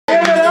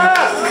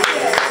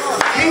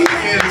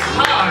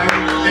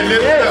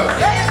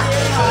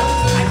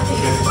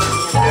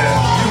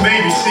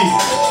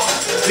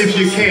If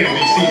you can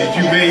be seated,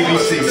 you may be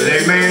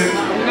seated. Amen?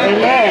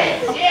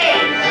 Amen.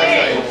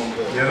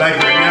 I'd like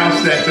to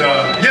announce that,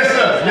 yes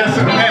sir,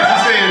 Pastor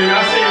said, and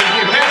I say it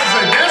again, Pastor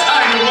said, that's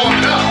how you warm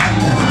it up.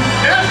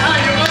 That's how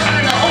you usher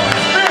in the Holy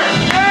Spirit.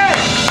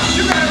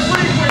 You got to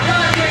preach what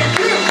God gave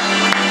you.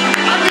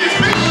 I didn't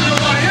speak for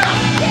nobody else,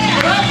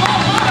 but I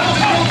brought my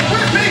Holy Ghost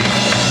with me.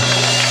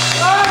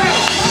 Oh yeah.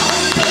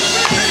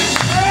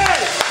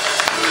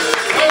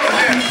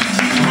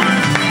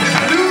 It's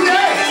a new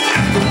day,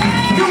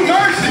 new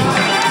mercy.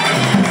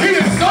 He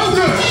is so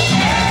good.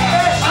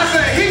 I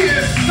said, he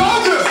is so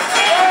good.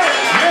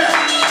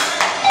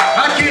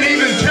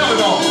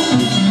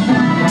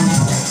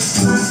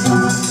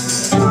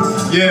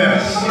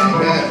 Yes.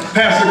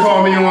 Pastor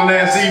called me on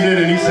last evening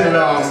and he said,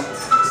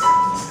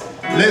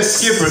 let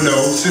Skipper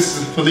know,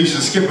 Sister Felicia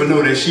Skipper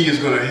know that she is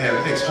going to have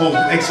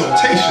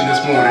exaltation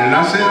this morning. And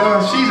I said,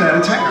 she's out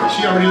of town.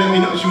 She already let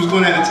me know she was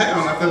going out of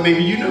town. I thought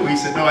maybe you knew. He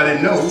said, no, I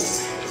didn't know.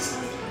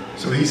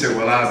 So he said,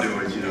 well, I'll do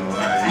it, you know.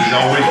 He's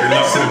always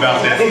reluctant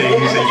about that thing.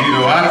 He said, you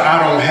know, I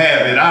don't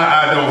have it.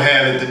 I don't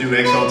have it to do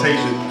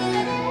exaltation.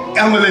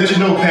 I'm going to let you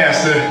know,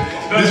 Pastor,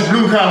 this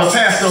blue-collar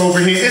pastor over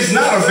here, it's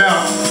not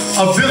about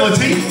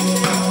ability.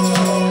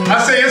 I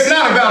say it's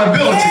not about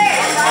ability.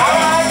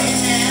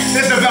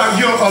 It's about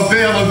your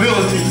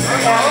availability.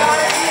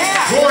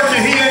 Lord,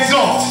 can he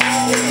exalt?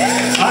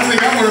 I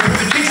think I'm going to put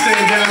the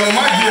kickstand down on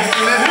my gift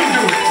and let him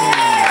do it.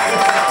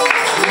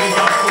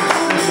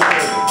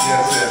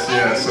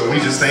 Yes. So we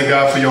just thank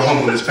God for your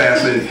humbleness,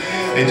 Pastor,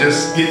 and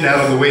just getting out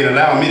of the way and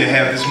allowing me to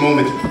have this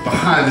moment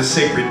behind the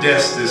sacred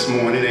desk this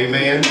morning.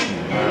 Amen.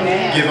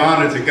 Give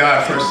honor to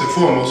God first and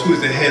foremost, who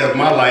is the head of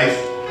my life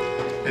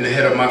and the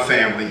head of my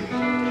family.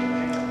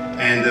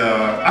 And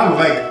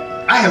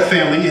I have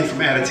family in from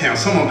out of town.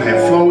 Some of them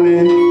have flown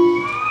in,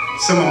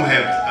 some of them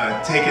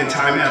have taken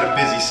time out of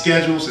busy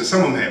schedules, and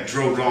some of them have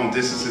drove long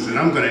distances. And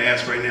I'm going to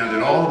ask right now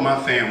that all of my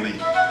family,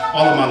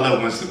 all of my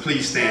loved ones, to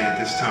please stand at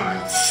this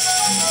time.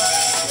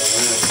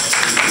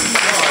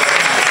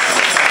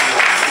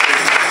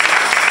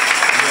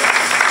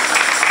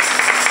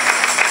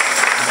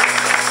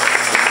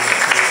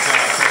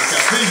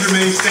 Please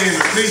remain standing.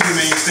 Please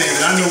remain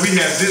standing. I know we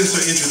have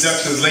visitor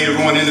introductions later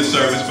on in the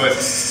service, but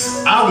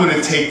I want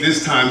to take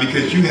this time,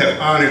 because you have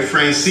honored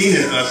Francine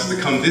and us to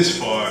come this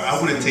far. I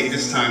want to take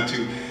this time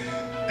to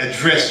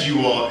address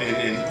you all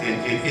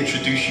and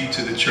introduce you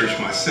to the church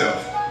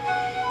myself.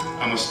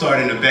 I'm going to start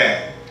in the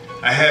back.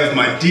 I have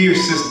my dear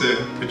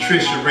sister,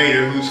 Patricia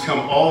Rayner, who's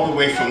come all the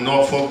way from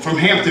Norfolk, from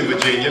Hampton,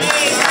 Virginia.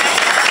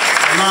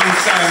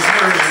 Alongside of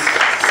her is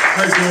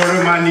her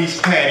daughter, my niece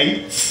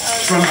Patty,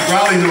 from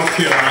Raleigh, North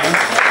Carolina.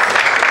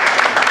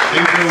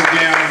 They drove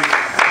down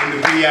in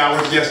the wee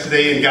hours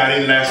yesterday and got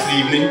in last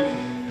evening.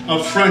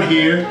 Up front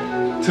here,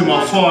 to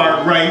my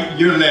far right,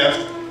 your left,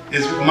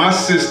 is my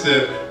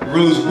sister,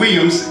 Rose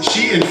Williams.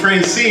 She and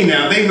Francine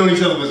now, they've known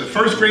each other, was it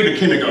first grade or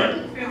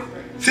kindergarten?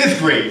 Fifth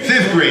grade.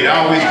 I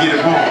always get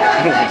it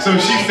wrong. So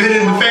she fit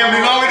in the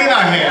family longer than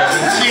I have.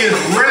 And she is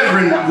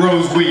Reverend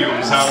Rose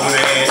Williams, I want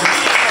to add.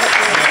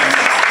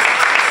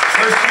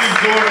 Her sweet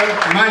daughter,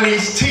 my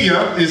niece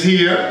Tia, is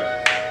here.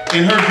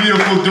 And her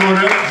beautiful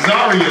daughter,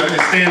 Zaria,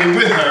 is standing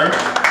with her.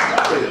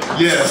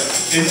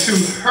 Yes. And to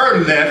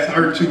her left,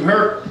 or to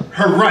her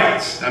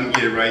right, I'm going to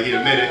get it right here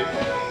in a minute,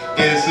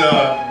 is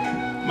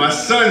my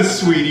son's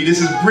sweetie. This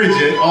is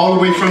Bridget, all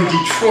the way from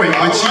Detroit,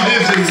 but she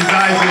lives and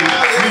resides in New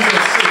York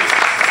City.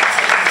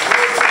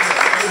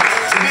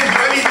 Do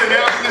I need to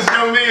announce this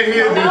young man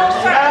here?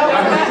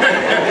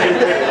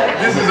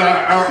 This is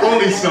our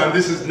only son.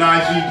 This is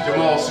Najee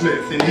Jamal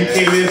Smith, and he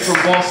came in from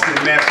Boston,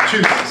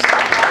 Massachusetts.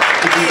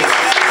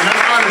 And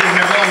I'm honored to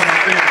have all of my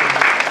family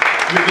here.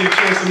 You'll get a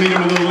chance to meet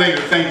them a little later.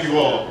 Thank you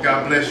all.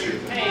 God bless you.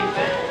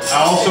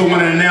 I also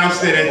want to announce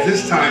that at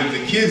this time,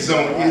 the Kids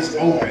Zone is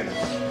open.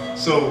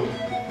 So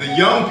the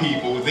young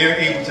people, they're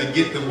able to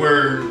get the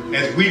word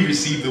as we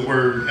receive the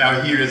word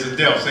out here as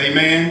adults.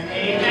 Amen?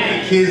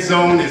 Amen. The Kids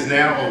Zone is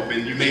now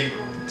open. You may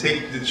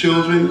take the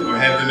children or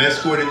have them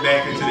escorted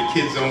back into the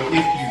Kids Zone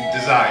if you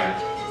desire.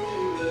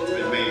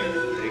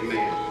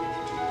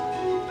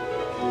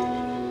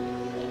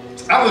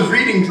 I was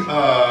reading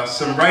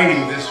some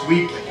writing this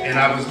week, and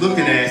I was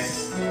looking at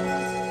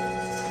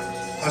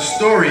a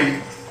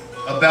story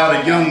about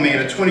a young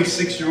man, a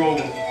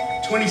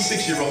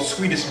 26-year-old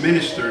Swedish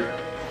minister.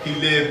 He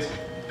lived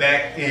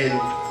back in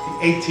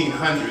the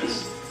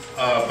 1800s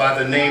by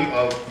the name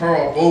of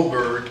Karl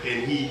Boberg,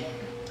 and he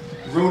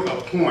wrote a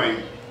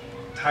poem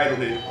titled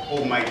it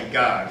Almighty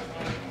God.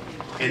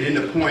 And in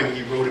the poem,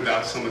 he wrote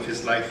about some of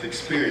his life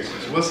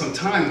experiences. Well, some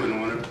time went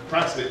on,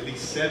 approximately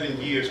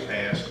 7 years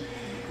passed,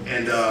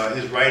 and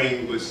his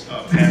writing was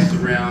passed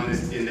around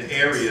in the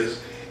areas,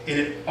 and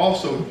it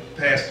also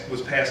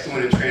was passed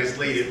on and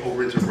translated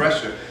over into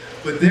Russia.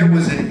 But there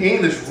was an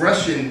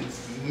English-Russian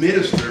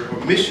minister or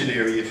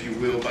missionary, if you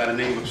will, by the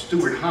name of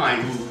Stuart Hine,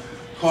 who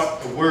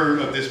caught a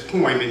word of this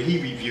poem and he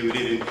reviewed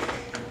it.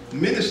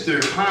 And Minister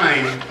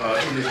Hine,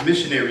 in his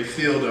missionary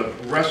field of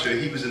Russia,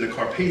 he was in the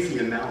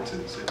Carpathian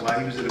Mountains. And while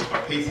he was in the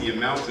Carpathian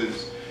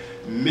Mountains,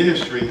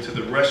 ministering to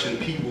the Russian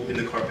people in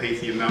the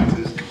Carpathian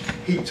Mountains,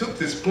 he took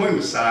this poem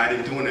aside,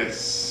 and during a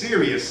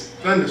serious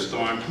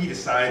thunderstorm, he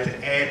decided to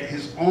add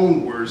his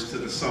own words to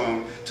the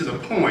song, to the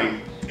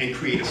poem, and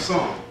create a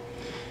song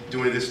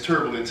during this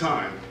turbulent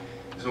time.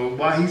 So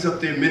while he's up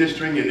there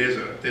ministering and there's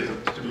a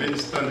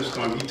tremendous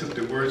thunderstorm, he took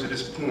the words of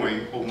this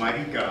poem,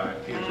 Almighty God,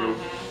 and wrote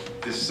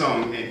this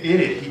song, and in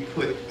it he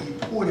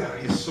poured out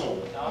his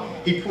soul.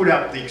 He poured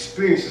out the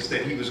experiences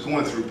that he was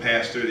going through,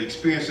 Pastor, the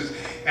experiences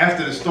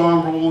after the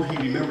storm rolled. He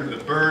remembered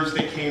the birds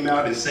that came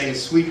out and sang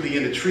sweetly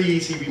in the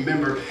trees. He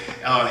remembered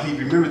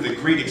the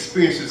great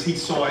experiences he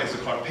saw as a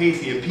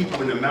Carpathian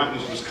people in the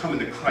mountains was coming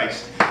to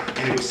Christ,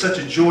 and it was such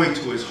a joy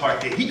to his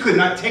heart that he could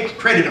not take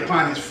credit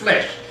upon his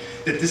flesh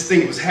that this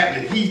thing was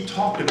happening. He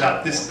talked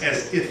about this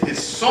as if his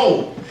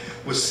soul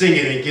was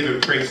singing and giving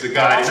praise to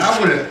God. And I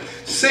want to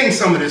sing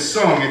some of this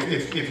song.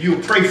 If you'll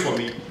pray for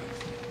me,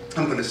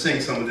 I'm going to sing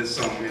some of this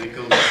song, and it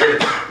goes like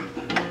this.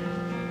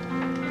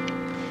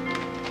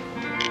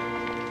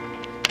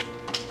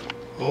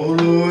 Oh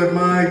Lord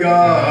my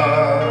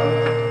God,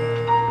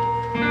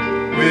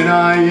 when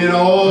I in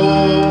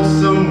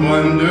awesome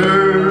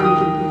wonder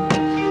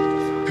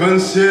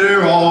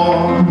consider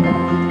all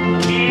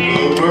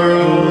the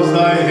worlds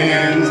thy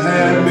hands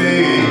have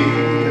made,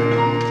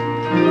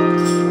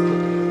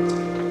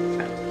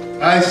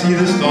 I see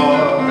the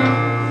stars,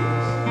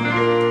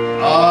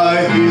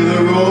 I hear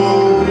the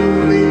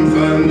rolling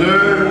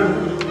thunder,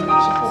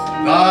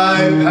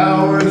 thy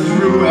power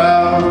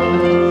throughout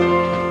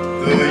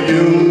the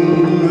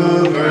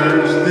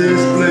universe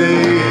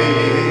displayed.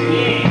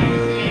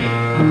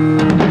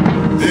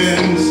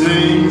 Then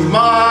sings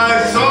my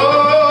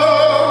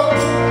soul,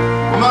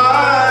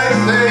 my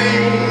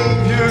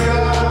Savior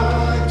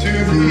God, to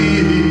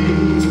thee.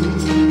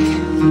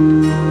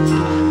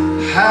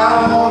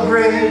 How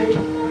great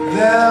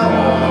thou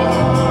art,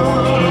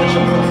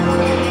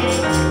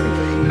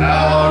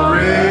 how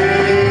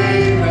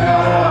great thou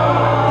art.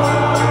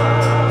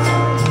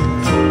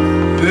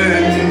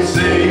 Then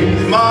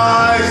sings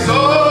my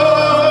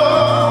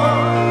soul,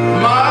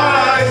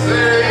 my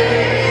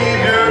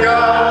Savior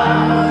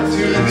God,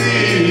 to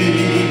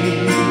thee.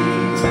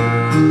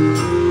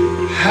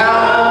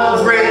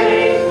 How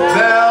great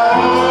thou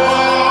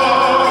art,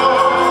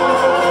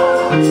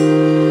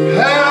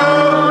 how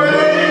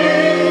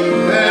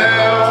great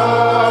thou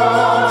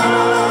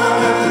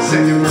art.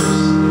 Second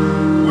verse.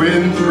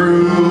 When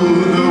through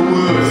the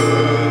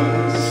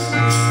woods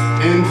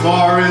in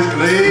forest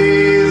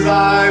glades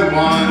I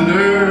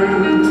wander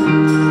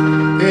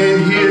and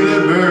hear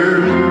the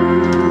birds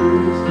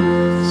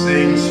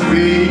sing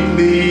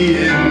sweetly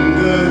in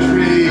the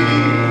trees,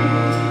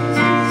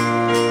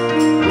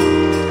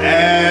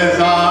 as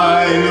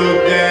I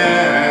look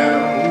down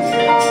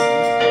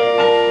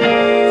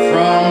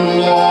from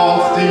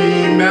lofty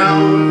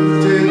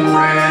mountain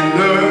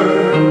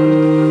grandeur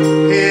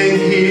and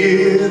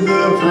hear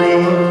the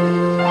brook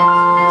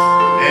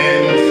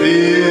and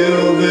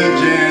feel the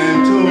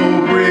gentle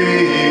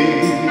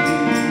breeze,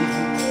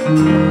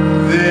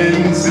 then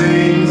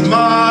sings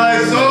my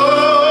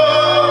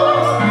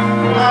soul,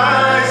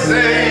 my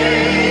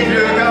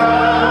Savior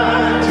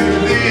God, to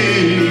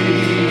thee.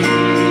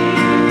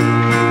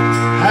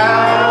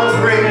 How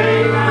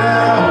great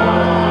thou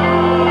art,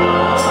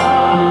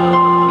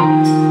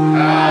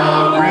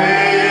 how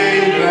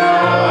great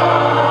thou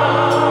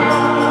art.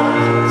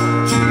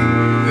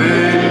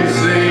 Then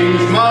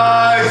sings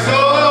my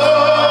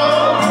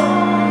soul,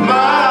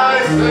 my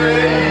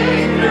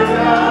Savior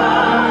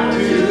God,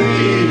 to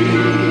thee.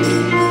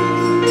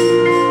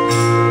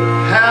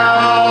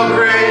 How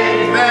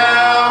great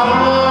thou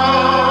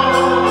art,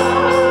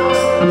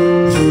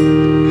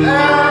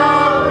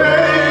 how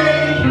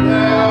great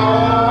thou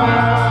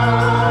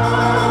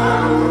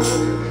art.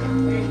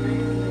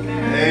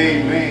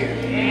 Amen.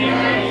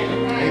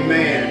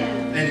 Amen.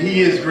 And he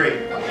is great.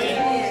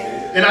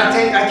 And I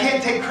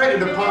can't take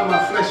credit upon my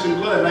flesh and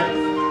blood.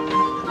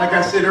 Like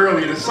I said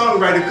earlier, the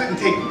songwriter couldn't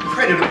take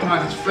credit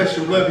upon his flesh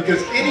and blood,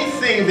 because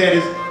anything that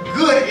is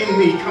good in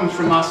me comes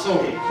from my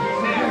soul.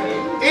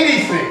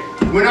 Anything.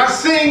 When I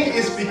sing,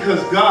 it's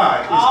because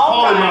God is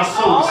calling my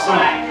soul to song.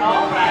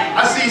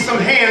 I see some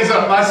hands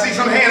up. I see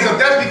some hands up.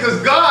 That's because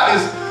God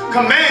is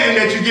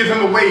commanding that you give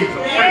him a wave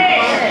of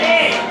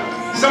praise.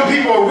 Some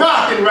people are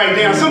rocking right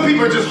now. Some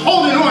people are just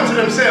holding on to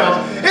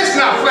themselves. It's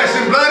not flesh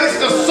and blood.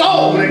 It's the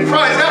soul that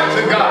cries out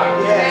to God.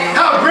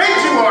 How great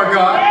you are,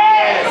 God.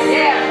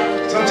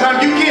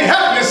 Sometimes you can't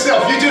help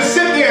yourself. You just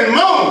sit there and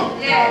moan.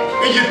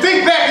 And you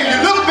think back and you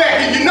look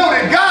back and you know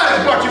that God has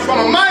brought you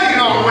from a mighty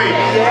long way.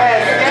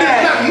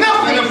 It's not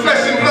nothing of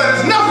flesh and blood.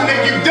 It's nothing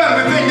that you've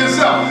done within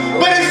yourself.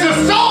 But it's the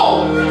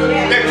soul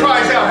that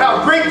cries out,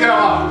 how great thou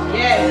art.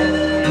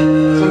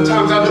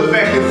 Sometimes I look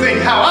back and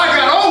think how I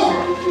got over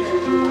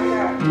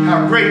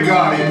how great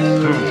God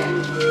is.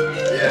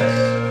 Yes.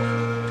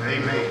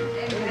 Amen.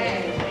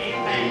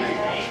 Amen.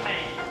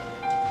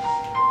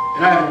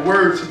 And I have a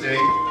word today.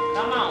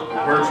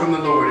 A word from the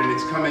Lord, and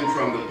it's coming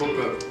from the book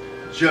of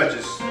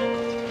Judges,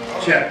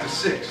 chapter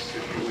 6,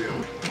 if you will.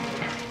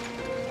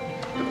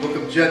 The Book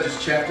of Judges,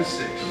 chapter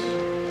 6. I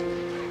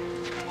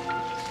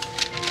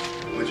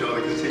want y'all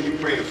to continue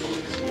praying for me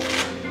this morning.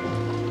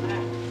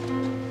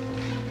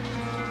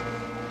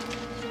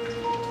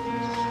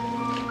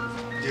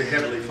 Dear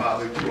Heavenly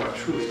Father, you are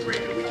truly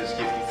great, and we just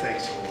give you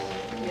thanks, O Lord.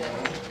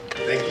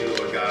 Thank you,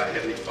 Lord God,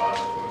 Heavenly Father,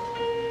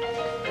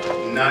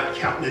 for not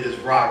counting it as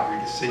robbery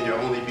to send your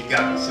only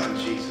begotten Son,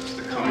 Jesus,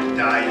 to come and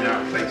die in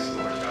our place,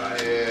 Lord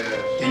God.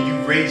 And you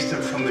raised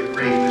him from the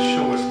grave to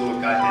show us,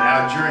 Lord God, that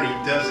our journey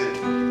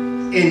doesn't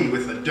end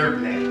with a dirt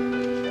nap.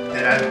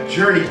 That our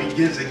journey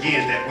begins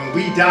again, that when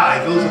we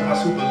die, those of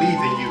us who believe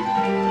in you,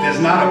 there's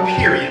not a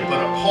period, but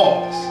a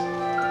pause.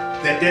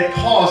 That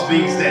pause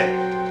means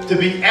that to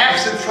be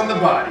absent from the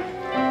body,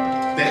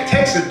 that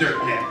takes a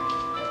dirt nap.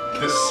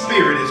 The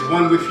spirit is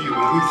one with you,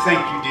 and we thank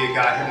you, dear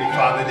God, Heavenly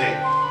Father,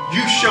 that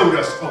you showed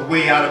us a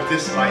way out of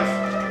this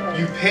life.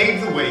 You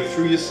paved the way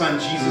through your Son,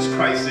 Jesus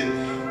Christ,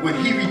 and when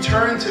he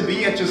returned to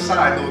be at your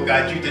side, Lord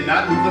God, you did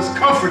not leave us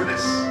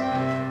comfortless,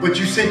 but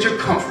you sent your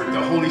comfort,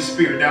 the Holy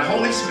Spirit. Now,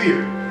 Holy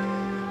Spirit,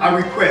 I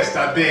request,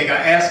 I beg, I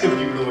ask of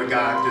you, Lord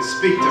God, to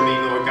speak to me,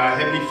 Lord God,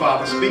 Heavenly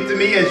Father. Speak to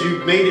me as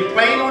you made it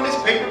plain on this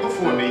paper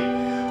before me.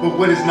 But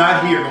what is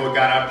not here, Lord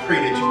God, I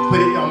pray that you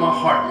put it on my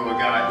heart, Lord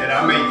God, that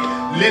I may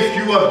lift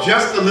you up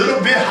just a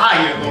little bit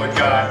higher, Lord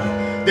God,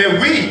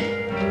 that we,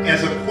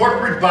 as a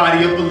corporate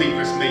body of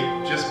believers, may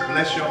just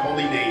bless your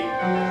holy name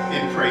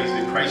in praise.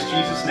 In Christ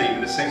Jesus' name,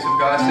 and the saints of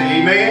God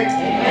say amen.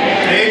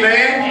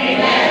 Amen.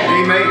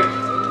 Amen.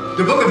 Amen.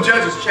 The book of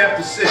Judges,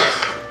 chapter 6,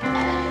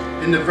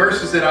 and the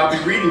verses that I'll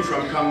be reading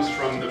from comes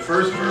from the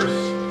first verse,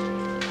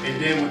 and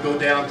then we'll go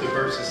down to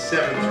verses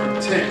 7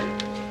 through 10.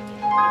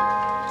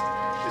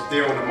 It's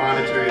there on the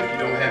monitor if you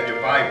don't have your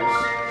Bibles.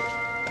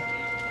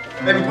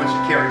 Everyone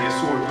should carry their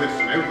sword with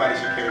them. Everybody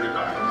should carry their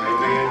Bible.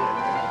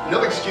 Amen.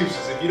 No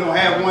excuses. If you don't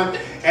have one,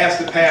 ask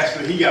the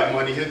pastor. He got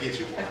money. He'll get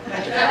you one.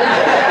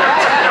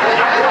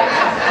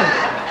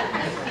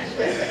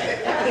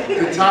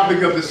 The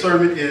topic of the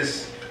sermon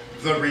is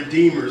the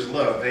Redeemer's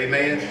love.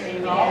 Amen?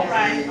 Amen. All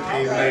right.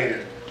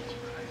 Amen.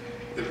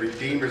 The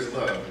Redeemer's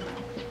love.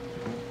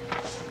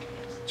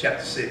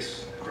 Chapter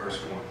 6, verse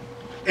 1.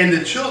 And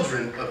the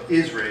children of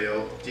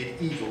Israel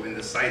did evil in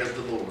the sight of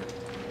the Lord.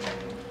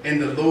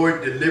 And the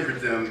Lord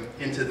delivered them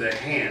into the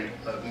hand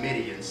of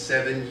Midian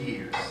 7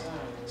 years.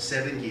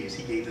 7 years.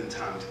 He gave them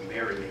time to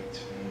marinate,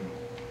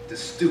 to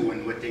stew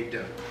in what they've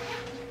done.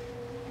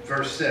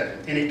 Verse 7.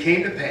 And it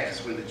came to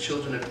pass when the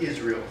children of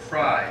Israel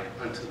cried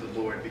unto the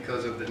Lord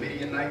because of the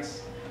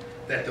Midianites,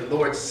 that the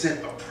Lord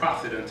sent a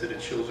prophet unto the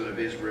children of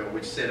Israel,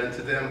 which said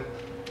unto them,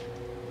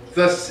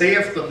 Thus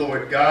saith the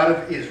Lord God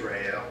of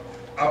Israel,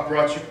 I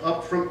brought you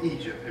up from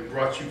Egypt and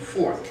brought you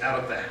forth out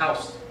of the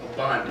house of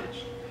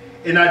bondage.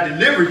 And I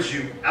delivered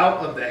you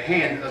out of the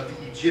hand of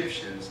the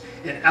Egyptians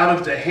and out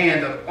of the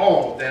hand of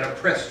all that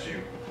oppressed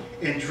you,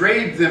 and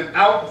drave them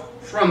out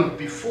from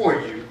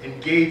before you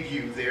and gave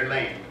you their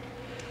land.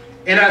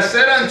 And I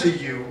said unto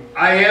you,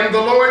 I am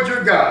the Lord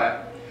your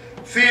God.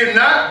 Fear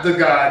not the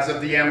gods of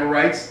the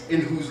Amorites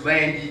in whose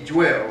land ye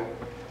dwell,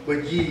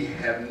 but ye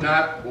have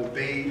not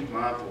obeyed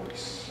my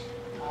voice.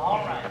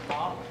 All right.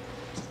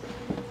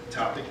 The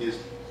topic is,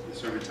 the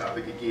sermon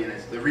topic again,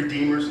 is the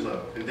Redeemer's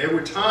love. And there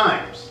were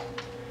times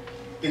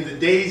in the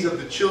days of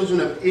the children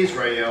of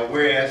Israel,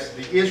 whereas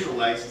the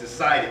Israelites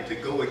decided to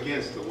go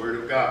against the word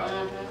of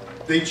God.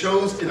 They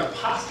chose an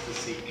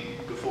apostasy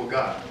before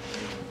God.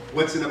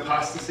 What's an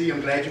apostasy?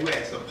 I'm glad you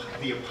asked.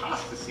 The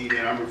apostasy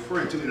that I'm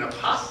referring to, an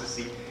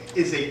apostasy,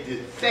 is a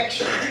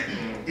defection.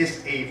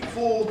 It's a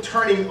full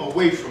turning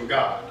away from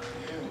God.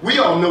 We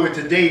all know it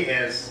today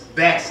as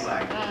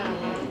backsliding.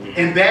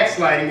 And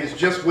backsliding is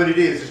just what it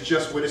is. It's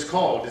just what it's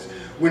called. It's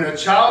when a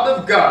child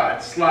of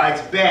God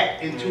slides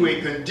back into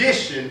a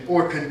condition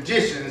or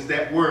conditions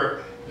that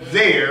were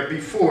there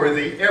before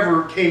they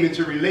ever came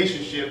into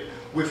relationship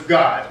with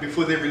God,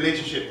 before their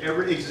relationship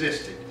ever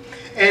existed.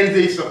 And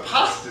this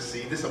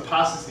apostasy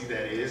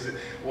that is,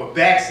 or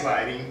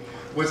backsliding,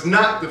 was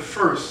not the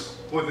first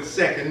or the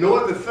second,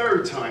 nor the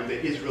third time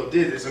that Israel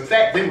did this. In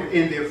fact, they were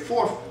in their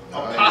fourth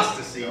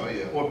apostasy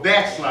or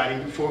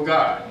backsliding before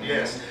God.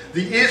 Yes.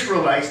 The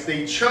Israelites,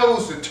 they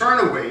chose to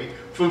turn away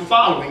from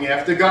following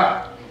after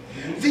God.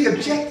 The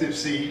objective,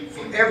 see,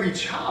 for every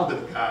child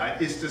of God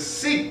is to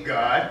seek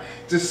God,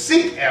 to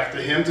seek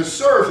after him, to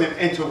serve him,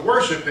 and to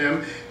worship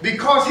him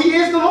because he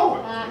is the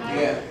Lord.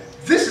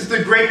 This is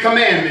the great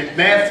commandment,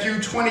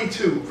 Matthew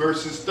 22,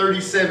 verses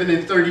 37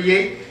 and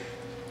 38.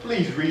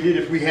 Please read it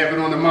if we have it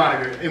on the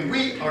monitor. And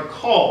we are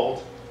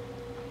called,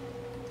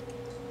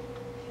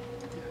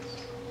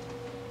 yes,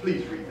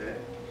 please read that.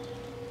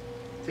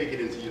 Take it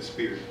into your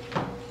spirit.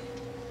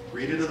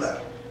 Read it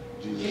aloud.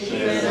 Jesus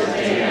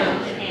said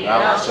unto him,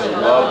 Thou shalt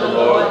love the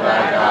Lord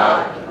thy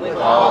God with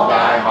all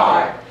thy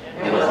heart,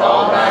 and with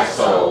all thy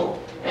soul,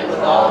 and with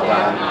all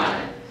thy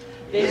mind.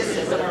 This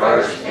is the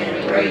first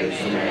and great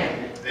commandment.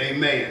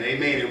 Amen.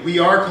 Amen. And we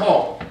are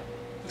called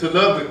to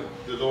love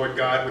the Lord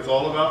God with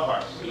all of our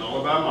hearts, and all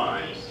of our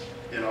minds,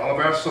 and all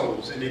of our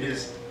souls. And it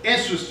is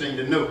interesting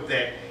to note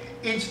that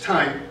each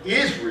time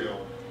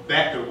Israel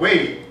backed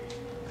away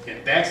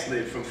and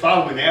backslid from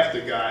following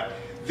after God,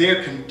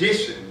 their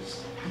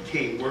conditions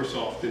became worse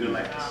off than the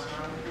last.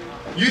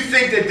 You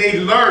think that they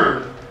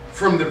learned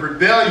from the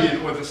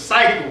rebellion or the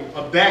cycle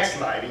of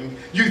backsliding.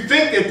 You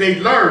think that they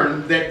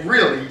learned that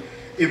really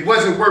it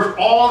wasn't worth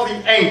all the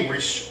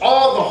anguish,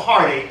 all the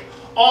heartache,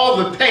 all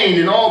the pain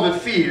and all the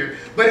fear.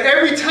 But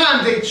every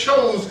time they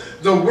chose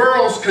the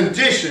world's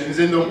conditions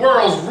and the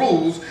world's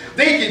rules,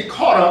 they get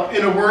caught up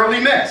in a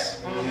worldly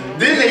mess.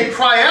 Then they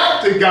cry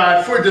out to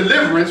God for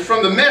deliverance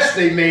from the mess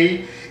they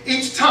made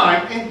each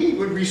time, and he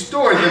would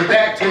restore them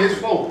back to his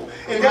fold.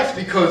 And that's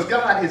because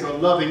God is a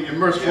loving and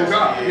merciful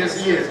God.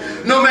 Yes, he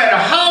is. No matter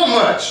how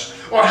much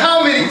or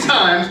how many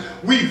times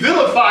we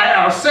vilify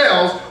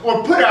ourselves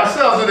or put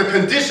ourselves in a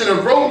condition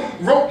of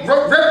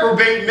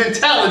reprobate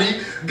mentality,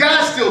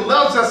 God still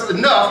loves us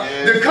enough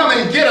to come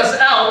and get us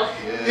out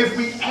if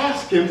we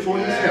ask him for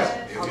his help.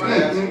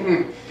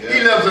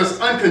 He loves us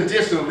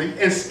unconditionally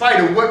in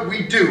spite of what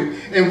we do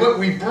and what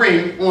we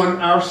bring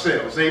on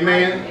ourselves.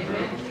 Amen?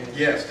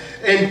 Yes.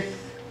 And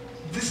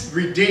this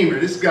Redeemer,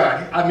 this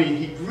God, I mean,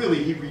 he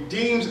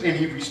redeems and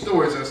he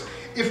restores us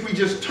if we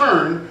just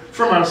turn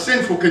from our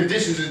sinful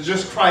conditions and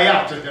just cry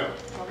out to him.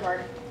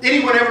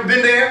 Anyone ever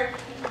been there?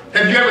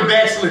 Have you ever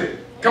backslid?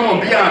 Come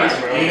on, be honest.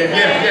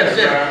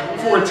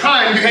 Yes. For a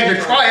time you had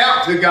to cry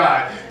out to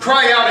God.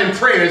 Cry out in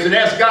prayers and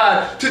ask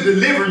God to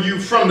deliver you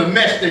from the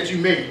mess that you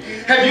made.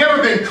 Have you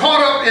ever been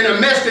caught up in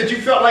a mess that you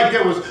felt like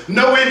there was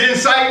no end in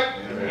sight?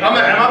 Am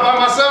I by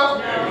myself?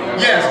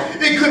 Yes.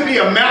 It could be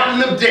a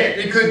mountain of debt.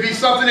 It could be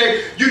something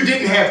that you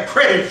didn't have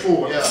credit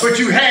for, but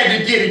you had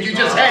to get it. You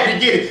just had to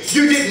get it.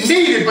 You didn't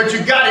need it, but you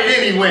got it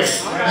anyway.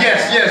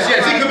 Yes.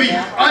 It could be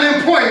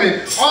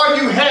unemployment. All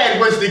you had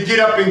was to get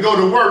up and go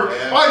to work.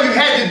 All you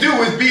had to do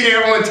was be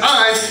there on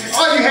time.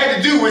 All you had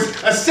to do was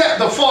accept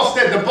the faults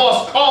that the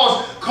boss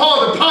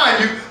called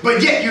upon you,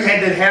 but yet you had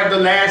to have the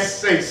last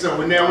say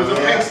so, and there was a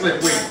pink slip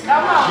waiting.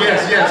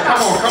 Yes.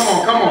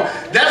 Come on.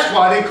 That's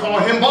why they call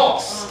him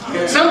boss.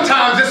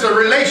 Sometimes it's a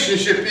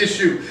relationship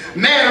issue,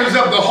 matters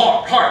of the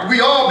heart. We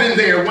all been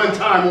there one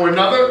time or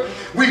another.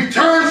 We've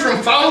turned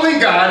from following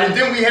God, and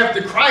then we have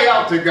to cry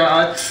out to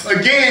God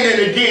again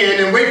and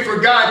again and wait for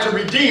God to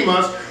redeem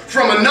us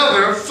from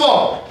another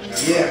fall.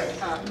 Yeah.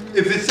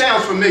 If it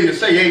sounds familiar,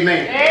 say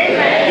amen.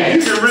 Amen.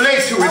 If you can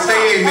relate to it,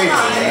 say amen.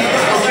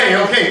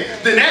 Okay.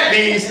 Then that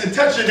means to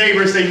touch your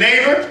neighbor and say,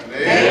 neighbor,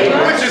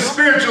 what's your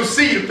spiritual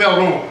seatbelt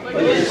on?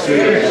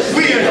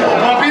 We in for a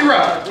bumpy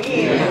ride.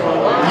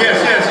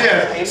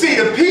 Yes. See,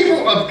 the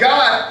people of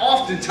God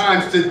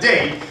oftentimes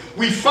today,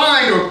 we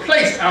find or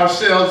place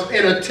ourselves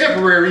in a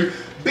temporary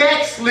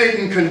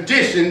backslidden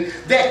condition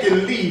that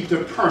can lead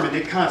to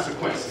permanent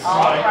consequences.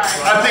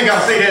 I think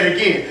I'll say that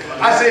again.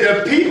 I say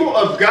the people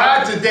of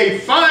God today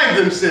find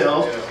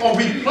themselves, or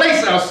we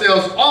place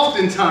ourselves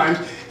oftentimes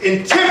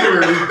in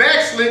temporary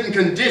backslidden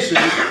conditions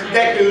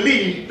that can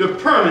lead to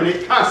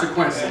permanent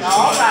consequences.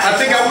 I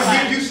think I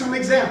would give you some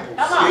examples.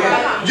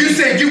 You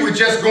said you were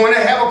just going to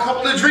have a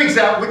couple of drinks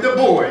out with the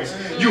boys.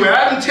 You were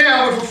out in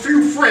town with a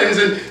few friends,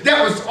 and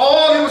that was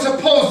all it was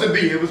supposed to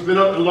be. It was been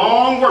a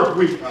long work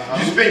week.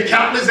 You spent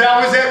countless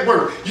hours at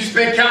work. You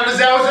spent countless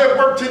hours at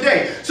work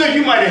today. So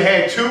you might have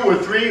had 2 or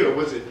 3, or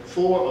was it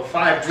 4 or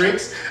 5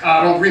 drinks?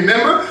 I don't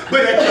remember.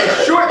 But at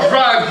your short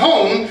drive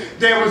home,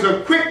 there was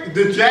a quick,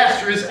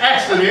 disastrous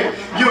accident.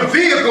 Your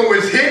vehicle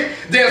was hit.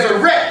 There's a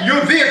wreck.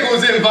 Your vehicle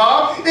is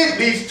involved. It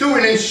leads to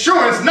an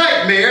insurance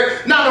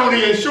nightmare. Not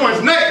only an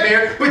insurance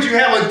nightmare, but you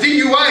have a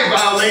DUI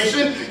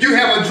violation. You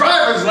have a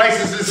driver's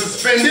license is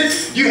suspended.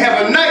 You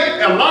have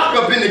a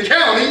lockup in the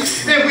county.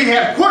 And we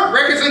have court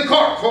records and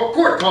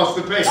court costs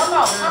to pay. Come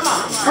on.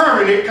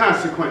 Permanent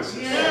consequences.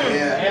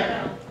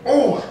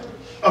 Or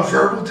a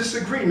verbal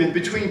disagreement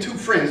between 2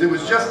 friends. It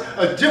was just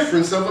a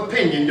difference of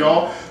opinion,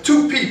 y'all.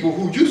 2 people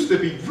who used to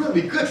be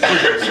really good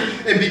friends,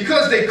 and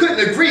because they couldn't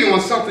agree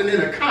on something in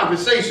a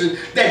conversation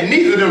that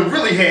neither of them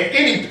really had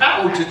any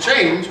power to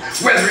change,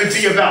 whether it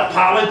be about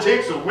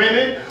politics or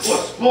women or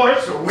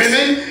sports or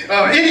women,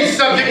 any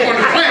subject on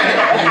the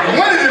planet,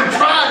 one of them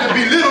tried to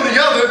belittle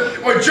the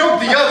other or joke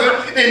the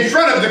other in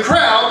front of the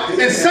crowd,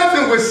 and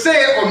something was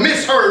said or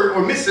misheard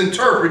or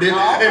misinterpreted,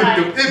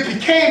 and it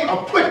became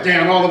a put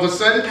down all of a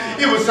sudden.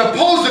 It was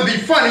supposed to be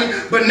funny,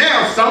 but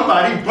now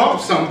somebody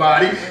bumped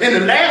somebody, and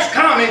the last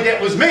comment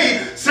that was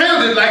made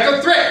sounded like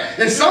a threat,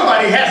 and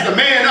somebody has to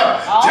man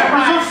up.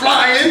 Tempers are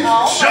flying,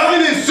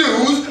 shoving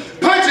ensues,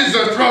 punches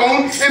are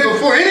thrown, and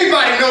before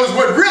anybody knows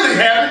what really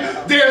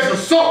happened, there's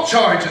assault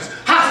charges,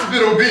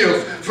 hospital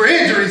bills for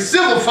injuries,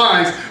 civil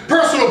fines,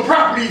 personal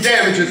property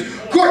damages,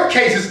 court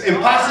cases,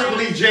 and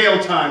possibly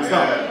jail time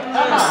coming.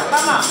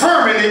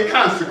 Permanent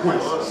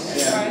consequences.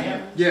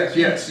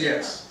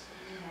 Yes.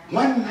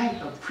 One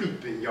night of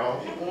creeping,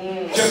 y'all.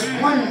 Just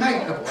one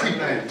night of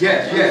creeping.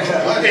 Yes.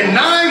 And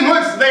 9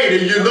 months later,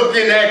 you're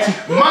looking at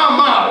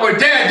mama or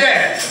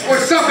dad or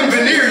something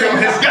venereal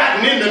has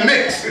gotten in the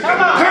mix.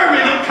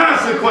 Permanent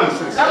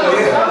consequences.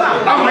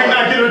 I might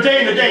not get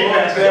ordained today,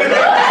 Pastor.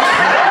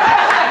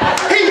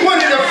 He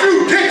wanted a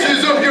few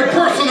pictures of your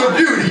personal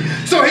beauty.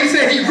 So he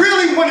said he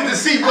really wanted to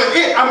see what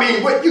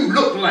you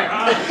look like.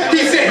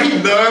 He said he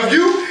loved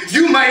you.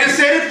 You might have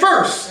said it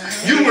first.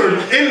 You were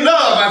in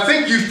love. I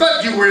think you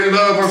thought you were in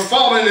love or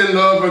fallen in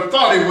love or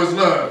thought it was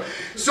love.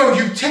 So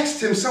you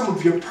text him some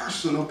of your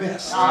personal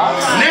best.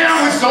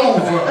 Now it's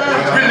over.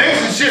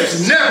 Relationships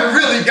never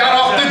really got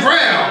off the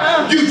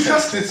ground. You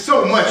trusted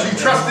so much. You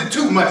trusted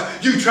too much.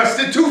 You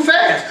trusted too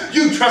fast.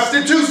 You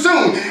trusted too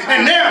soon.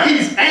 And now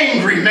he's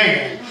angry,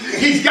 man.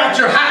 He's got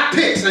your hot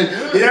pics and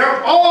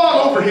they're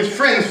all over his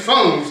friends'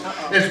 phones,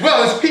 as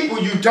well as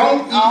people you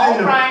don't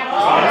even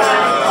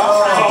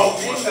know.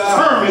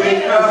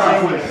 Permanent.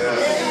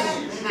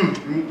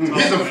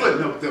 Here's a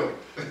footnote though.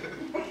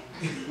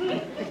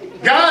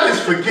 God is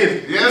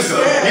forgiving. Yes,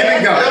 sir.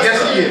 Giving God.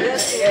 Yes, he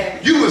is.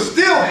 You will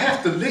still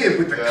have to live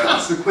with the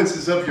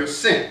consequences of your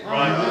sin.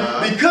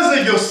 Because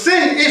of your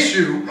sin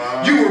issue,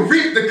 you will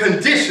reap the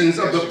conditions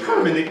of the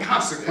permanent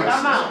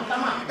consequences.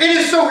 It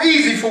is so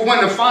easy for one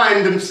to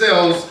find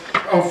themselves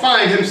or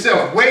find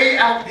himself way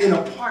out and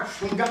apart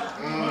from God.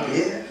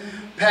 Yeah.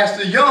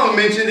 Pastor Young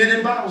mentioned it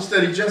in Bible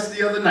study just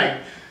the other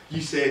night.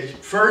 You said,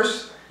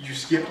 first, you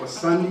skip a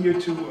Sunday or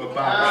two of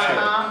Bible study.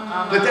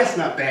 But that's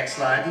not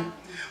backsliding.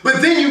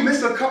 But then you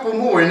miss a couple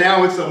more, and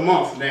now it's a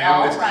month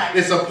now.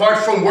 It's apart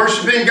from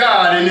worshiping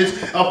God, and it's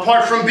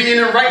apart from being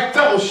in right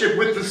fellowship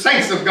with the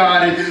saints of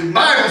God, and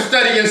Bible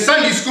study and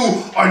Sunday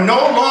school are no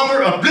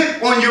longer a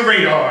blip on your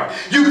radar.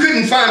 You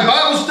couldn't find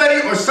Bible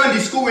study or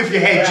Sunday school if you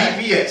had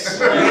GPS.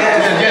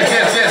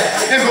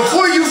 Yes. And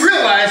before you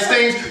realize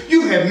things,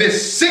 you have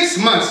missed 6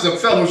 months of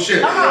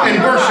fellowship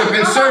and worship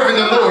and serving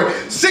the Lord.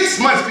 6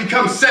 months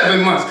become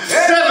 7 months.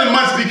 7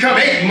 months become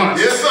 8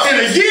 months. And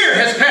a year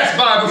has passed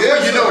by before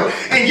you know it.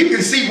 And you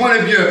can see one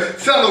of your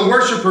fellow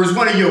worshipers,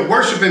 one of your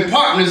worshiping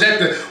partners at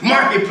the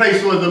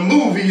marketplace or the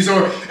movies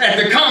or at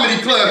the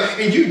comedy club,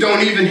 and you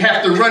don't even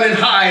have to run and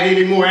hide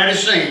anymore out of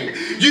shame.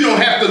 You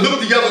don't have to look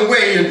the other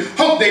way and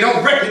hope they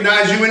don't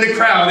recognize you in the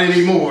crowd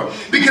anymore.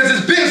 Because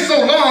it's been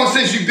so long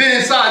since you've been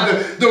inside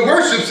the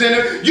worship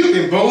center, you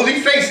can boldly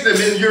face them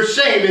in your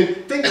shame and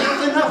think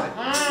nothing of it.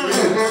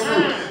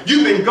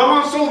 You've been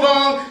gone so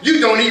long, you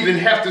don't even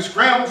have to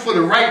scramble for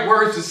the right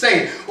words to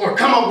say or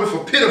come up with a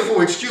pitiful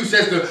excuse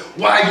as to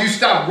why you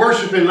stopped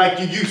worshiping like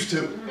you used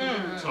to.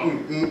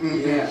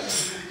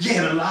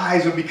 Yeah, the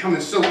lies are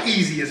becoming so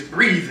easy as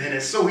breathing,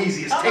 as so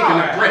easy as taking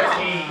a breath.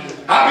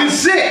 I've been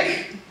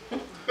sick.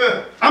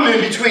 I'm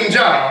in between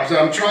jobs.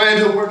 I'm trying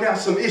to work out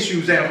some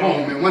issues at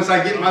home, and once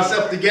I get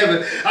myself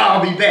together, I'll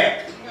be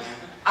back.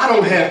 I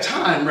don't have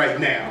time right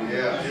now.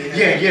 Yeah.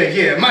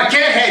 My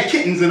cat had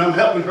kittens and I'm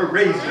helping her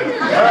raise them.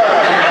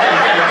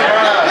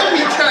 Let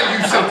me tell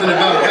you something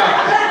about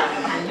God.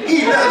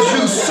 He loves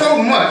you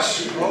so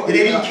much that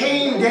he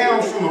came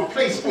down from a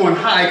place on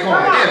high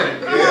called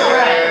heaven.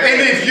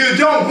 And if you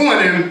don't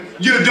want him,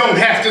 you don't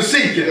have to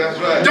seek him.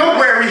 Don't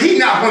worry, he's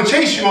not going to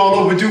chase you all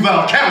over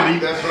Duval County.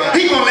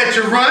 He's going to let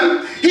you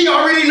run. He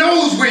already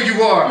knows where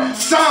you are.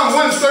 Psalm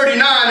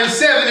 139 and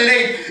 7 and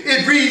 8,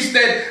 it reads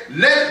that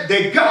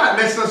God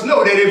lets us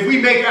know that if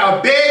we make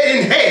our bed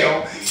in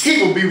hell,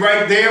 he will be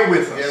right there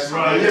with us.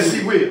 Yes,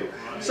 he will.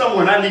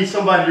 I need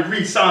somebody to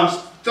read Psalms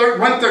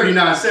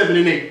 139, 7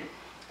 and 8.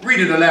 Read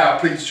it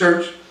aloud, please,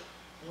 church.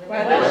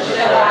 Whither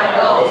shall I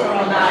go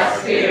from thy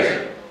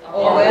spirit,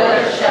 or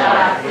whither shall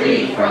I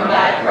flee from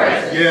thy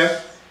presence? Yeah.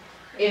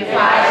 If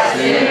I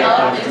ascend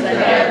up into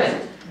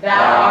heaven,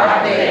 thou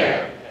art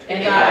there.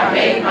 And if I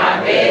make my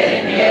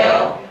bed in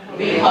hell,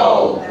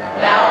 behold,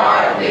 thou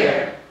art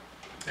there.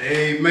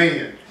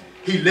 Amen.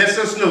 He lets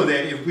us know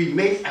that if we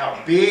make our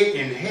bed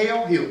in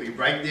hell, he'll be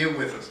right there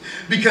with us.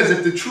 Because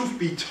if the truth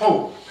be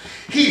told,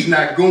 he's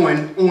not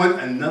going on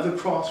another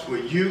cross for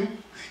you.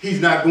 He's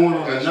not going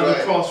on another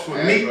cross for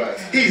me.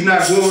 He's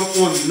not going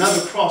on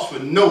another cross for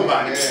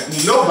nobody.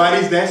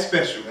 Nobody's that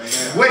special.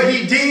 What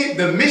he did,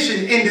 the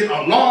mission ended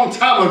a long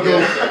time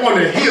ago on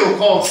a hill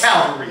called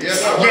Calvary.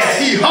 Yes,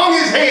 he hung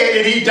his head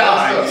and he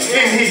died.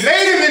 And he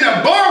laid him in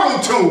a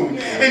borrowed tomb.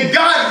 And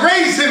God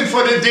raised him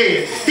for the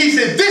dead. He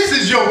said, this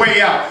is your way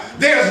out.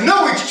 There's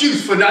no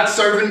excuse for not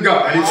serving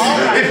God.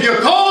 If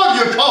you're called,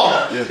 you're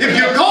called. If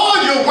you're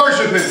called, you'll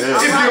worship him.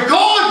 If you're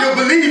called, you'll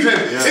believe him.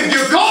 If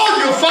you're called,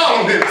 you'll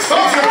follow him. If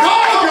you're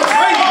called, you'll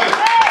praise him.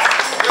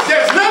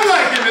 There's none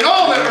like him in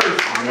all the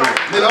earth,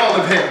 in all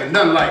of heaven.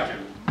 None like him.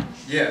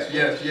 Yes.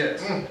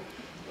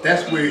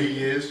 That's where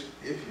he is.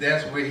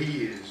 That's where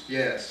he is.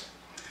 Yes.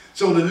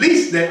 So the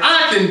least that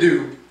I can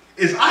do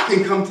is I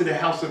can come to the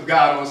house of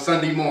God on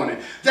Sunday morning.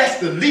 That's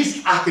the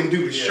least I can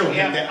do to show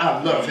him that I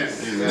love him.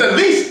 The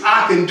least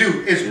I can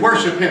do is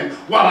worship him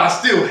while I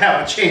still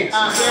have a chance.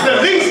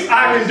 The least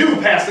I can do,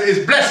 Pastor, is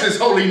bless his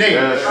holy name.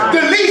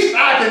 The least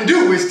I can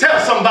do is tell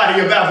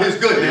somebody about his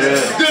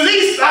goodness. The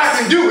least I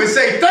can do is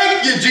say,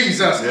 thank you,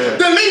 Jesus.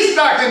 The least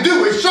I can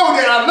do is show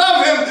that I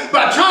love him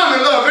by trying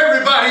to love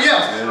everybody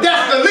else.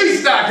 That's the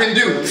least I can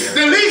do.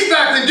 The least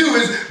I can do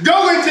is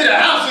go into the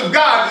house of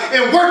God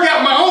and work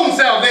out my own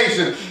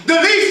salvation. The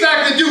least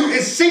I can do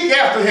is seek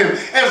after him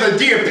as a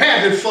deer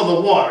panted for the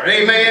water.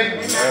 Amen?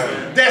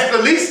 That's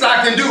the least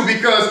I can do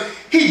because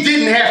he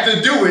didn't have to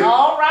do it.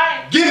 All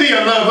right. Give me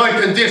a love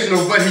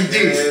unconditional, but he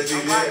did.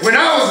 When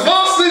I was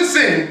lost in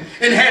sin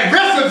and had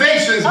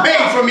reservations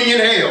made for me in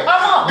hell.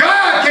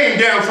 God came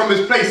down from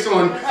his place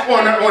on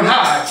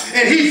high,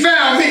 and he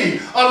found me,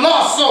 a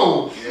lost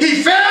soul.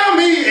 He found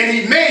me and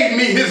he made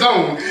me his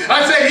own.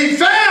 I said he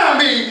found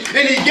me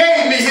and he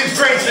gave me his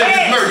grace and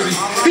his mercy.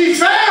 He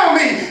found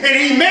me and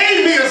he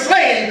made me a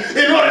slave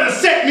in order to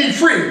set me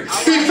free.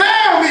 He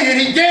found me and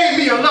he gave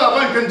me a love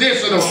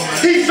unconditional.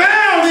 He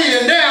found me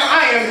and now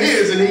I am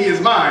his and he is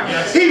mine.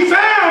 He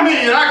found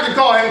me and I can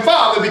call him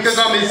Father because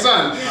I'm his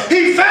son.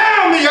 He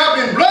found me, I've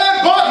been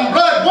blood bought and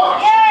blood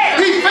washed.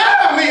 He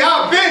found me,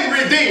 I've been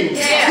redeemed.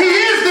 He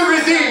is the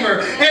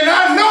Redeemer, and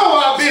I know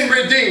I've been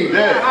redeemed.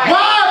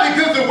 Why?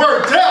 Because the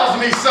word tells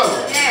me so.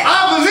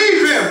 I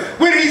believe him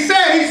when he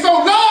said he so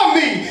loved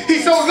me,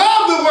 he so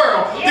loved the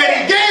world that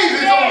he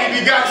gave his only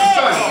begotten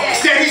son,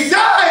 that he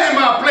died in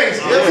my place.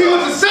 He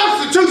was a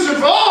substitution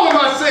for all of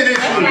my sin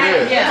issues.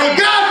 For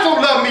God so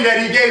loved me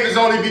that he gave his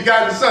only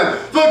begotten son.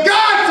 For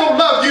God so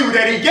loved you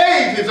that he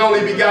gave his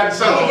only begotten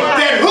son,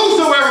 that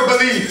whosoever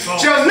believes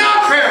shall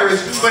not perish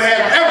but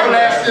have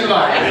everlasting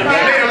life.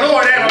 May the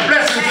Lord add a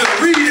blessing to the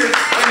readers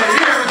and the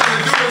hearers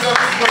and the doers of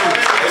his word.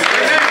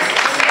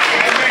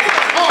 Amen.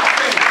 All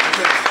things.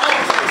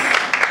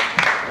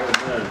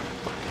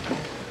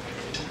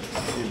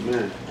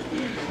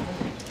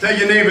 Tell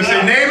your neighbor,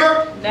 say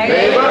neighbor.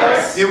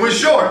 Neighbors. It was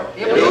short.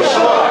 It was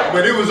short.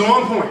 But it was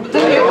on point.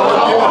 It was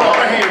on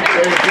point.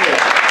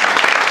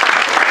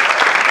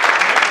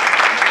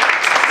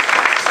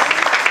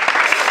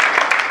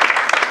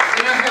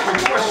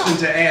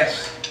 To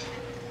ask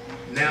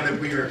now that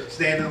we are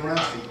standing on our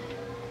feet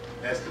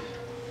as the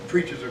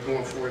preachers are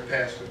going forward,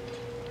 Pastor.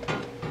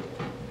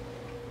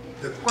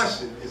 The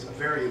question is a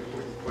very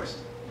important question.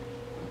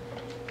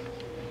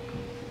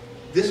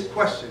 This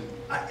question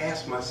I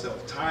asked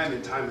myself time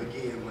and time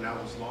again when I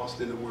was lost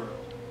in the world,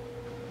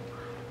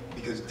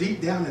 because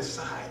deep down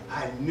inside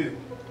I knew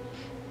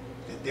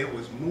that there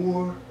was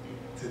more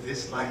to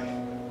this life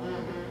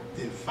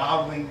than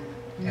following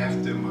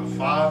after my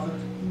father,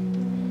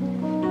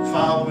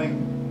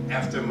 following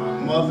after my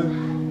mother,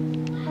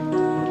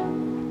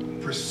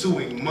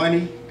 pursuing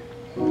money,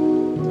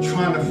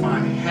 trying to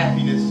find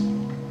happiness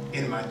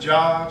in my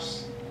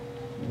jobs,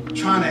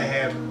 trying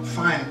to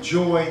find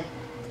joy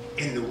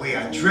in the way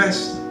I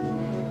dressed,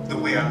 the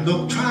way I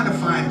looked, trying to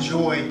find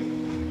joy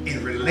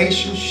in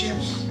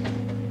relationships.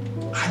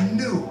 I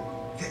knew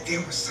that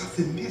there was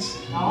something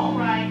missing. All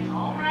right,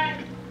 all right.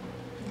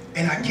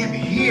 And I kept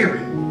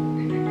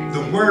hearing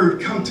the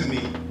word come to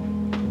me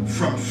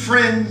from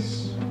friends,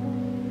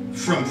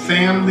 from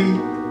family,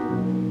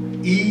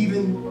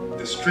 even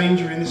the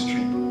stranger in the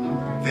street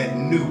that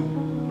knew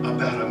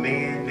about a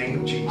man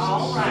named Jesus.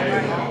 All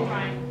right, all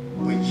right.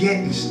 But yet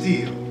and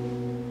still,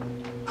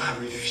 I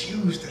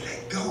refused to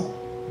let go.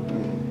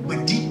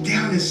 But deep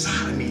down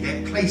inside of me,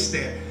 that place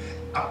there,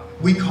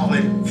 we call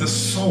it the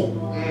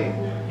soul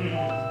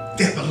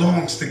that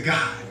belongs to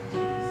God,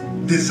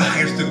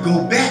 desires to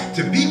go back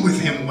to be with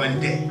him one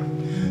day,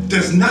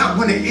 does not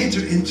want to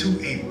enter into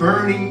a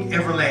burning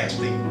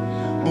everlasting,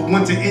 but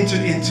want to enter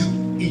into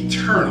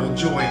eternal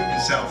joy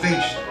and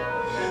salvation.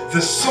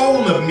 The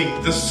soul of me,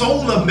 the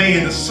soul of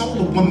man, the soul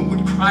of woman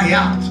would cry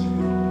out.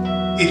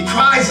 It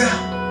cries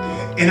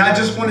out. And I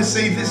just want to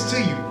say this to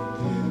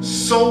you.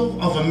 Soul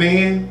of a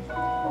man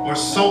or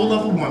soul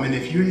of a woman,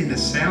 if you're in the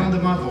sound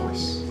of my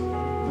voice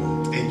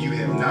and you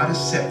have not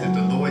accepted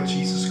the Lord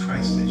Jesus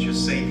Christ as your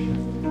Savior,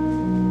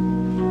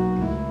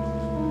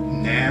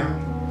 now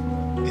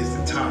is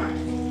the time.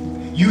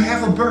 You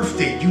have a birth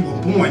date. You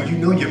were born. You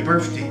know your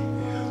birth date.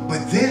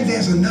 But then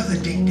there's another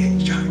date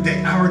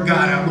that our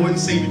God, our Lord and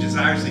Savior,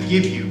 desires to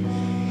give you.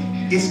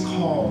 It's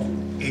called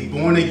a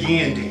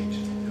born-again date.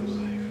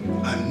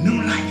 A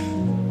new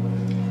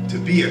life. To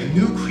be a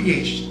new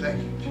creation.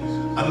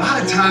 A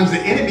lot of times the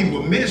enemy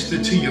will minister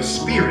to your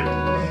spirit.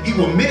 He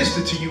will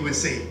minister to you and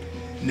say,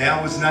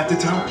 now is not the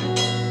time.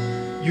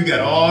 You got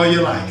all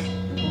your life.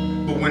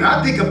 But when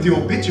I pick up the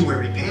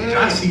obituary page,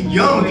 I see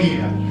young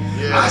people.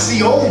 I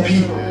see old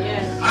people.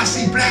 I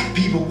see black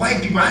people,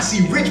 white people, I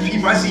see rich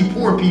people, I see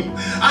poor people.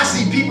 I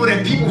see people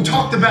that people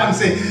talked about and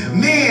said,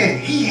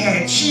 man,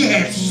 she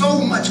had so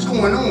much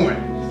going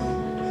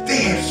on.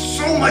 They had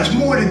so much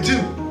more to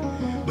do.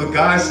 But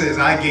God says,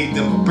 I gave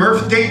them a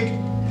birth date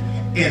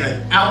and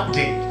an out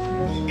date.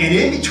 And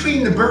in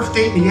between the birth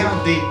date and the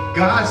out date,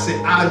 God said,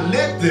 I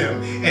let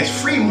them,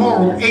 as free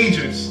moral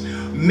agents,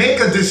 make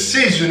a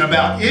decision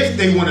about if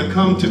they want to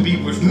come to be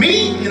with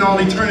me in all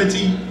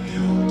eternity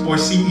or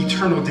see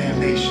eternal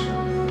damnation.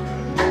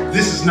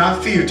 This is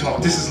not fear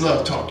talk. This is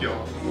love talk,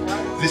 y'all.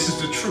 This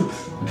is the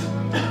truth.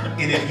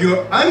 And if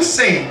you're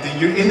unsaved and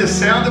you're in the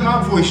sound of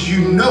my voice,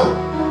 you know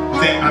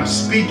that I'm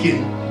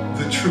speaking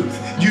the truth.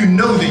 You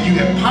know that you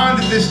have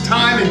pondered this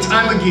time and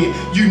time again.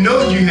 You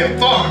know you have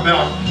thought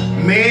about,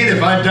 man,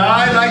 if I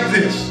die like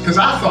this, because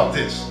I thought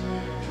this,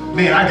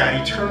 man, I got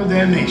eternal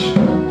damnation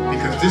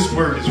because this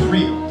word is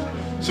real.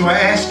 So I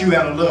ask you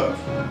out of love,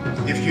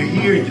 if you're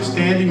here and you're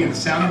standing in the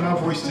sound of my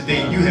voice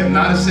today and you have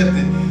not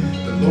accepted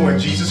the Lord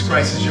Jesus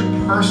Christ as your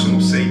personal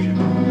Savior,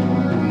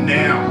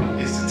 now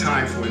is the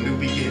time for a new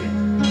beginning.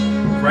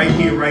 right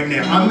here, right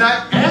now. I'm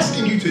not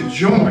asking you to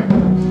join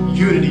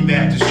Unity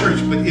Baptist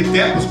Church, but if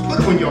that was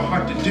put on your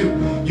heart to do,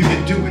 you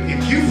can do it.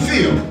 If you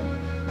feel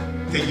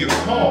that you're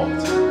called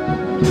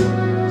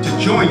to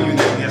join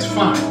Unity, that's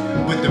fine.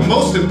 But the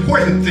most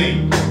important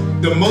thing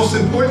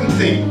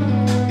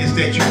is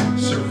that you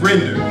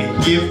surrender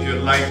and give your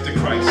life to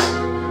Christ.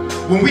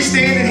 When we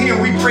stand in here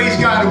and we praise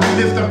God and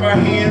we lift up our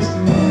hands,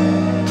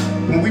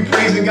 when we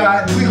praising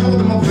God, we hold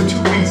them up for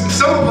two reasons.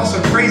 Some of us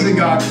are praising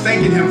God,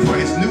 thanking Him for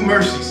His new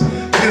mercies,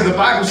 because the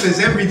Bible says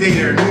every day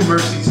there are new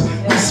mercies.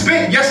 We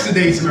spent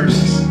yesterday's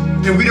mercies,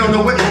 and we don't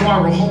know what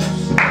tomorrow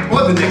holds,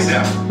 or the next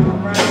hour.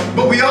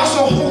 But we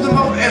also hold them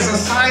up as a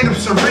sign of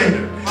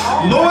surrender.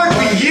 Lord,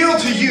 we yield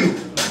to you.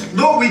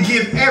 Lord, we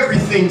give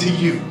everything to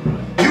you.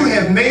 You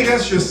have made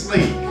us your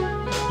slave.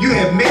 You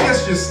have made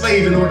us your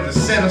slave in order to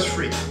set us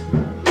free.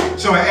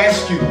 So I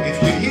ask you, if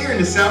you're hearing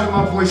the sound of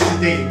my voice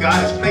today and God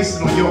has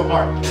placed it on your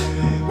heart,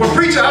 well,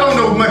 preacher, I don't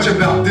know much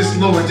about this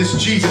Lord, this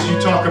Jesus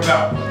you talk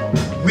about.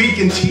 We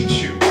can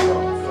teach you.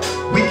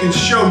 We can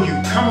show you.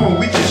 Come on,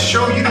 we can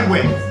show you the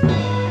way.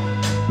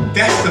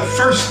 That's the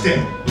first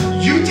step.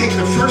 You take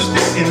the first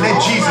step and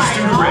let Jesus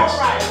do the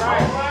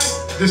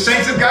rest. The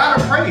saints of God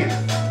are praying.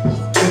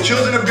 The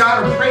children of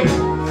God are praying.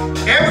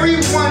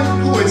 Everyone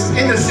who is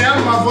in the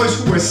sound of my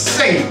voice who is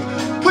saved,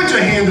 put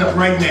your hand up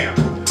right now.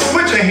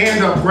 Put your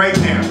hand up right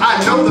now.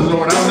 I know the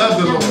Lord. I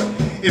love the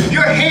Lord. If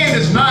your hand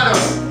is not up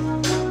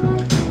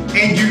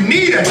and you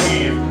need a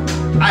hand,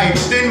 I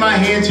extend my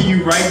hand to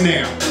you right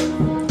now.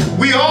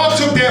 We all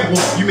took that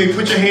walk. You may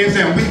put your hands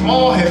down. We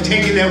all have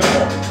taken that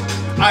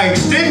walk. I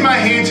extend my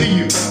hand to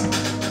you.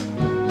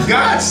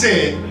 God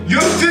said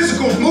your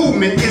physical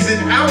movement is an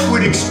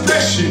outward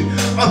expression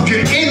of your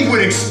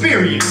inward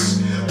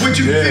experience, what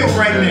you feel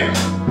right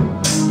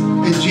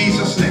now. In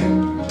Jesus'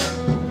 name.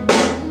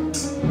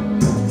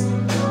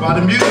 While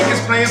the music is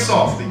playing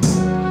softly,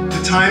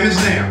 the time is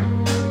now.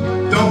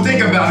 Don't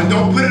think about it.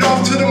 Don't put it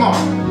off till tomorrow.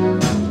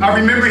 I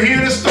remember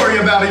hearing a story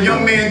about a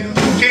young man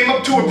who came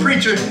up to a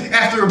preacher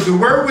after the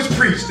word was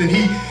preached, and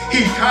he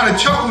kind of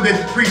chuckled at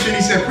the preacher, and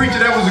he said, "Preacher,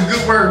 that was a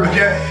good word, but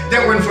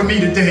that wasn't for me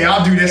today.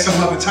 I'll do that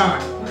some other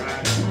time."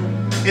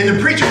 And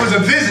the preacher was a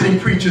visiting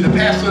preacher. The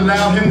pastor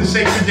allowed him the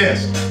sacred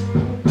desk.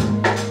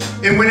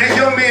 And when that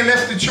young man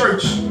left the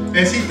church,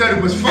 as he thought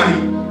it was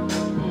funny,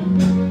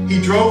 he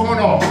drove on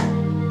off.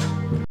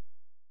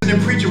 The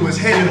preacher was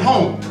headed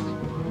home,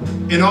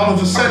 and all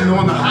of a sudden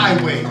on the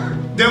highway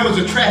there was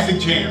a traffic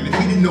jam, and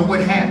he didn't know what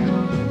happened.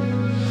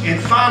 And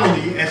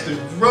finally, as the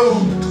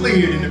road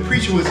cleared and the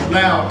preacher was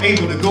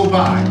able to go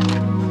by,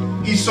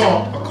 he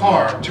saw a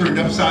car turned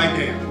upside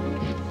down.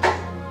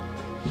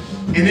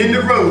 And in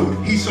the road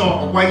he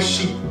saw a white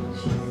sheet,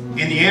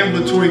 and the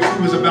ambulatory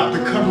crew was about to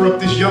cover up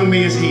this young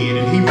man's head,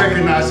 and he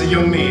recognized the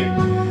young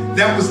man.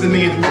 That was the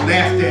man who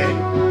laughed at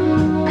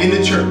him in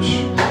the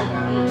church.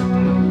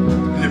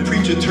 The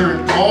preacher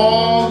turned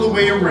all the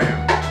way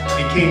around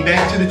and came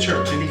back to the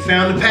church, and he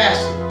found the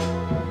pastor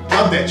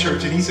of that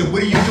church, and he said,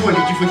 "What are you doing?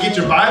 Did you forget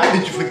your Bible?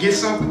 Did you forget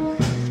something?"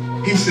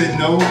 He said,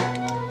 "No,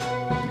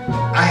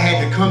 I had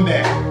to come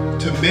back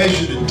to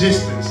measure the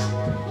distance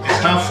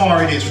as how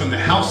far it is from the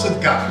house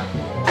of God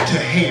to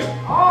hell."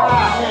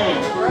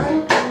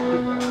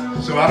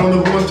 So I don't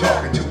know who I'm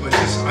talking to, but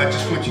I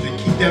just want you to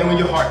keep that on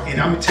your heart, and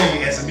I'm going to tell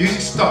you, as the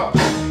music starts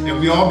and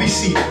we all be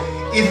seated,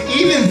 if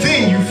even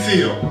then you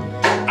feel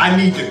I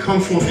need to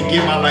come forth and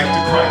give my life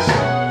to Christ,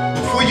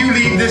 before you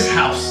leave this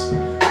house,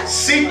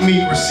 seek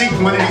me or seek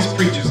one of these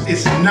preachers.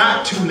 It's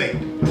not too late.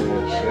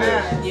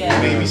 You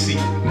may be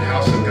seated in the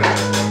house of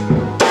God.